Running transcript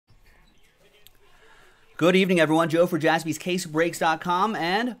Good evening, everyone. Joe for JaspysCaseBreaks.com,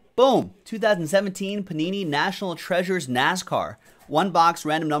 and boom, 2017 Panini National Treasures NASCAR. One box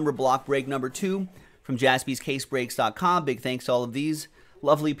random number block break number 2 from JaspysCaseBreaks.com. Big thanks to all of these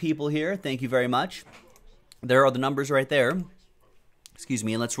lovely people here. Thank you very much. There are the numbers right there. Excuse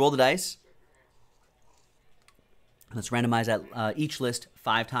me, and let's roll the dice. Let's randomize that each list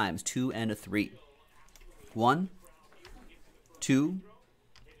 5 times, 2 and a 3. 1, 2,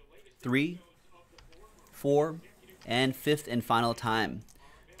 3, 4, and 5th and final time.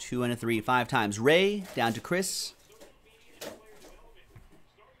 2 and a 3, 5 times. Ray, down to Chris.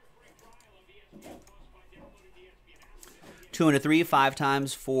 Two and a 3, 5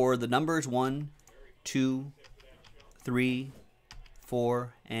 times for the numbers. 1, 2, 3,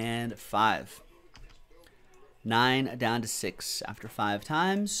 4, and 5. 9 down to 6 after 5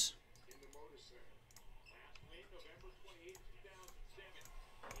 times.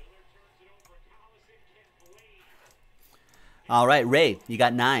 All right, Ray, you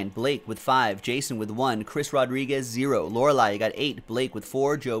got 9. Blake with 5. Jason with 1. Chris Rodriguez, 0. Lorelai, you got 8. Blake with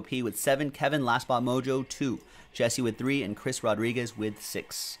 4. Joe P with 7. Kevin, Last Spot Mojo, 2. Jesse with 3. And Chris Rodriguez with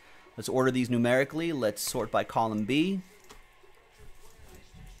 6. Let's order these numerically. Let's sort by column B.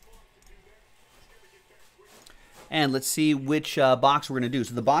 And let's see which box we're going to do.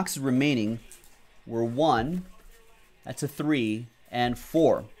 So the boxes remaining were 1. That's a 3. And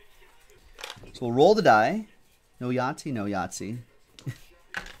 4. So we'll roll the die. No Yahtzee, no Yahtzee.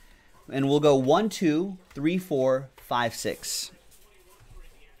 And we'll go 1, 2, 3, 4, 5, 6.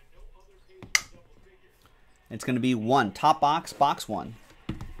 It's going to be 1. Top box, box 1.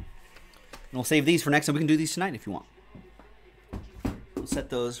 And we'll save these for next time. We can do these tonight if you want. We'll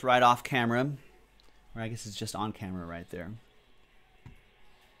set those right off camera. Or I guess it's just on camera right there.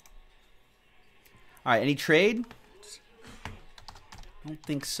 All right, any trade? I don't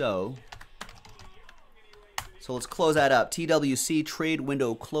think so. So let's close that up. TWC, trade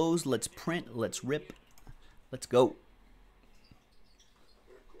window closed. Let's print. Let's rip. Let's go.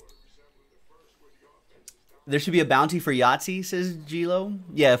 There should be a bounty for Yahtzee, says Gilo.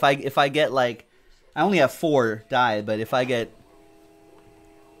 Yeah, if I get like, I only have 4 die, but if I get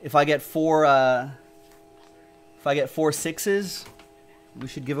 4 6s, we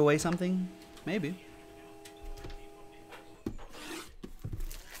should give away something, maybe.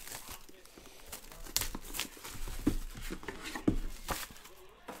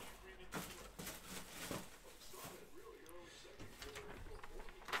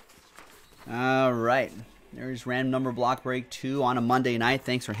 All right, there's random number block break 2 on a Monday night.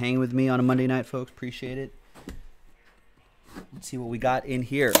 Thanks for hanging with me on a Monday night, folks. Appreciate it. Let's see what we got in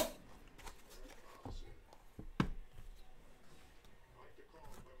here.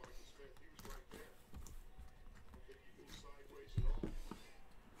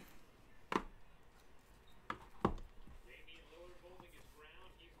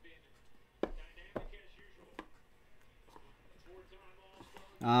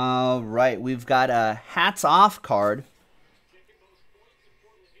 All right, we've got a hats off card.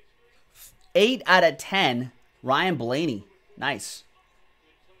 8 out of 10, Ryan Blaney. Nice.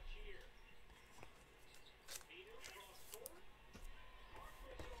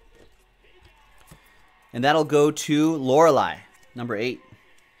 And that'll go to Lorelai, number 8.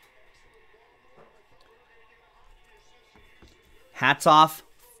 Hats off,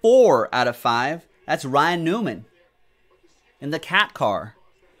 4 out of 5. That's Ryan Newman in the cat car.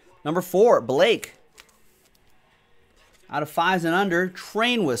 Number 4, Blake. Out of 5s and under,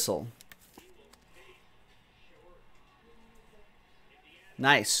 train whistle.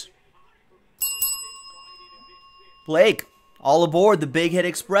 Nice. Blake, all aboard the Big Hit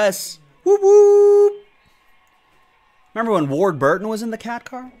Express. Whoop whoop. Remember when Ward Burton was in the cat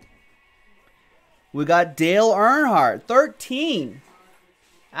car? We got Dale Earnhardt, 13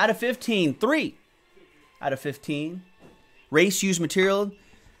 out of 15. 3 out of 15. Race used material.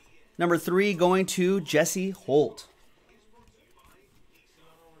 Number 3 going to Jesse Holt.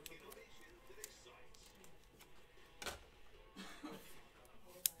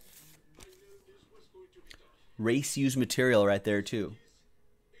 Race used material right there too.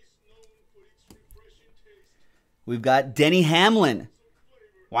 We've got Denny Hamlin.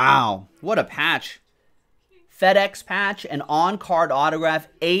 Wow, what a patch. FedEx patch and on-card autograph,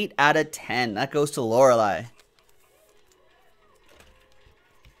 8 out of 10. That goes to Lorelai.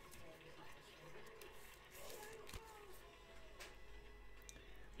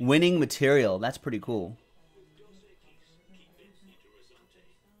 Winning material. That's pretty cool.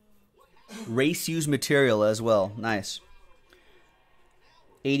 Race used material as well. Nice.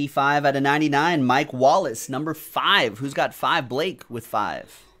 85 out of 99. Mike Wallace, number 5. Who's got 5? Blake with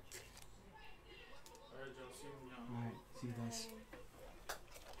 5. See this.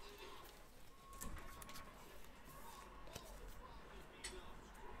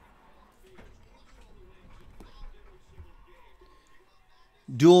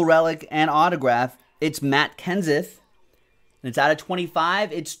 Dual relic and autograph. It's Matt Kenseth. And it's out of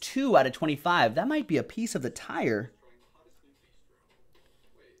 25. It's 2 out of 25. That might be a piece of the tire.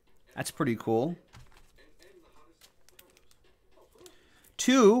 That's pretty cool.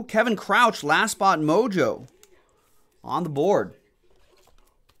 2, Kevin Crouch, last spot mojo on the board.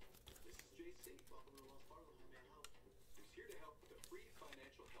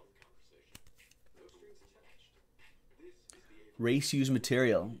 Race use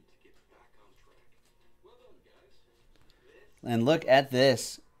material. And look at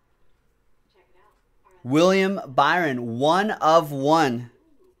this. William Byron, 1 of 1.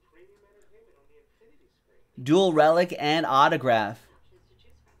 Dual relic and autograph.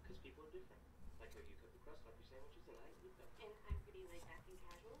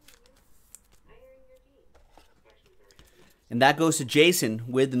 And that goes to Jason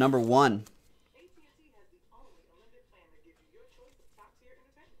with the number 1.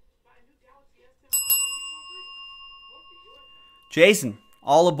 Jason,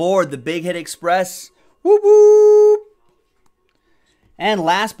 all aboard the Big Hit Express. Whoop whoop. And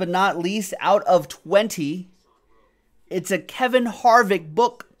last but not least, out of 20, it's a Kevin Harvick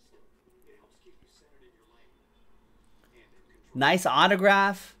book. Nice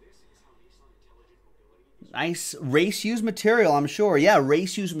autograph. Nice race use material, I'm sure. Yeah,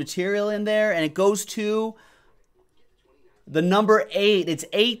 race use material in there. And it goes to the number 8. It's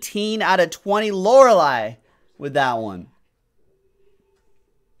 18 out of 20. Lorelei with that one.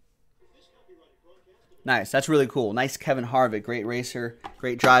 Nice. That's really cool. Nice Kevin Harvick. Great racer.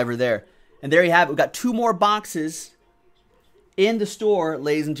 Great driver there. And there you have it. We've got 2 more boxes in the store,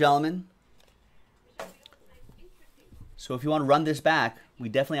 ladies and gentlemen. So if you want to run this back, we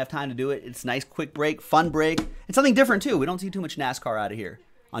definitely have time to do it. It's a nice quick break, fun break. It's something different, too. We don't see too much NASCAR out of here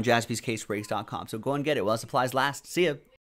on jaspyscasebreaks.com. So go and get it while supplies last. See ya.